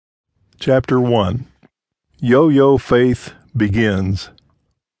Chapter 1. Yo-Yo Faith Begins.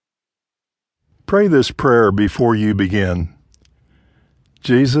 Pray this prayer before you begin.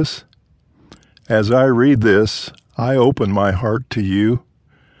 Jesus, as I read this, I open my heart to you.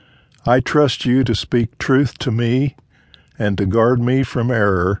 I trust you to speak truth to me and to guard me from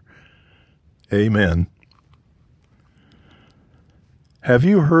error. Amen. Have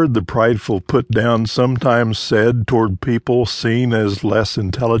you heard the prideful put-down sometimes said toward people seen as less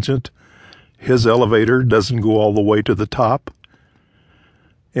intelligent? His elevator doesn't go all the way to the top.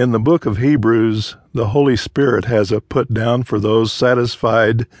 In the book of Hebrews, the Holy Spirit has a put-down for those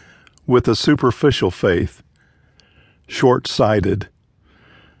satisfied with a superficial faith, short-sighted.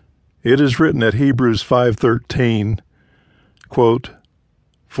 It is written at Hebrews 5:13, quote,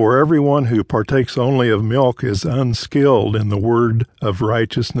 "For everyone who partakes only of milk is unskilled in the word of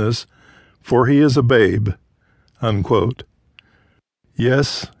righteousness, for he is a babe," unquote.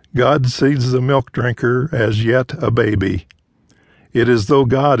 Yes, God sees the milk drinker as yet a baby. It is though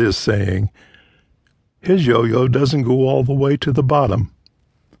God is saying, his yo-yo doesn't go all the way to the bottom.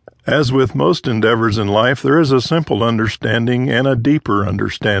 As with most endeavors in life, there is a simple understanding and a deeper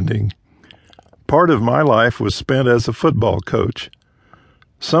understanding. Part of my life was spent as a football coach.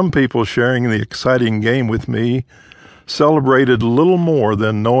 Some people sharing the exciting game with me celebrated little more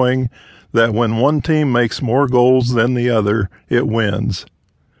than knowing that when one team makes more goals than the other, it wins.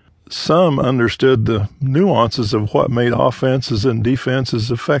 Some understood the nuances of what made offenses and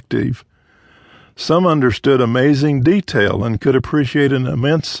defenses effective. Some understood amazing detail and could appreciate an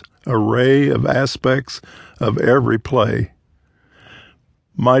immense array of aspects of every play.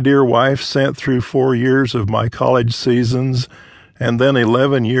 My dear wife sat through 4 years of my college seasons and then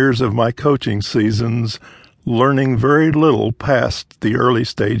 11 years of my coaching seasons, learning very little past the early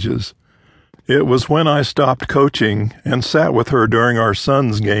stages. It was when I stopped coaching and sat with her during our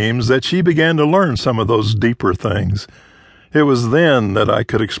son's games that she began to learn some of those deeper things. It was then that I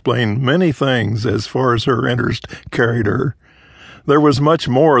could explain many things as far as her interest carried her. There was much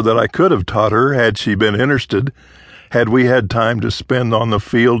more that I could have taught her had she been interested, had we had time to spend on the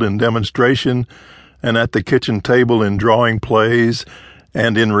field in demonstration and at the kitchen table in drawing plays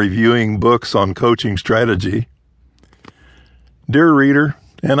and in reviewing books on coaching strategy. Dear reader,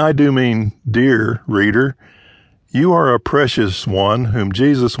 and I do mean dear reader, you are a precious one whom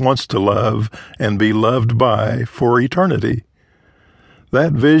Jesus wants to love and be loved by for eternity.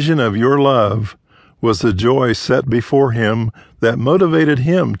 That vision of your love was the joy set before him that motivated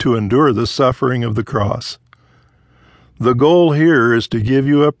him to endure the suffering of the cross. The goal here is to give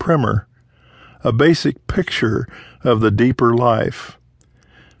you a primer, a basic picture of the deeper life.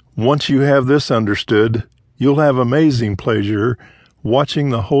 Once you have this understood, you'll have amazing pleasure watching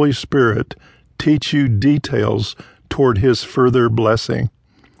the Holy Spirit teach you details toward his further blessing.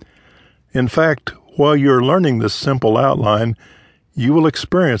 In fact, while you're learning this simple outline, you will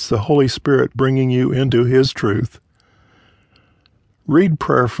experience the Holy Spirit bringing you into his truth. Read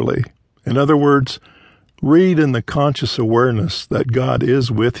prayerfully. In other words, read in the conscious awareness that God is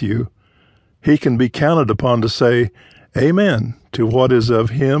with you. He can be counted upon to say amen to what is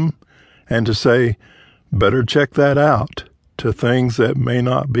of him and to say, better check that out, to things that may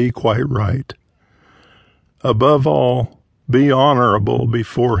not be quite right. Above all, be honorable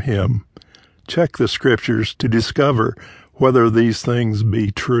before him. Check the scriptures to discover whether these things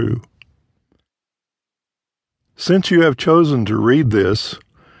be true. Since you have chosen to read this,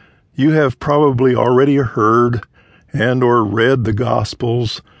 you have probably already heard and or read the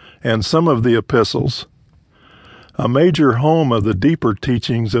Gospels and some of the epistles. A major home of the deeper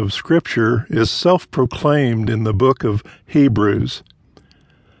teachings of Scripture is self-proclaimed in the book of Hebrews.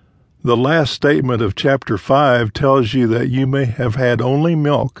 The last statement of chapter 5 tells you that you may have had only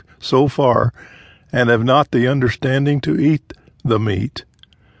milk so far and have not the understanding to eat the meat.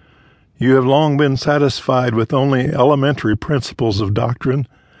 You have long been satisfied with only elementary principles of doctrine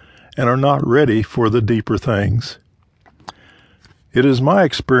and are not ready for the deeper things. It is my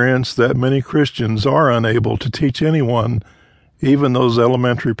experience that many Christians are unable to teach anyone even those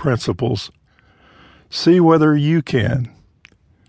elementary principles. See whether you can.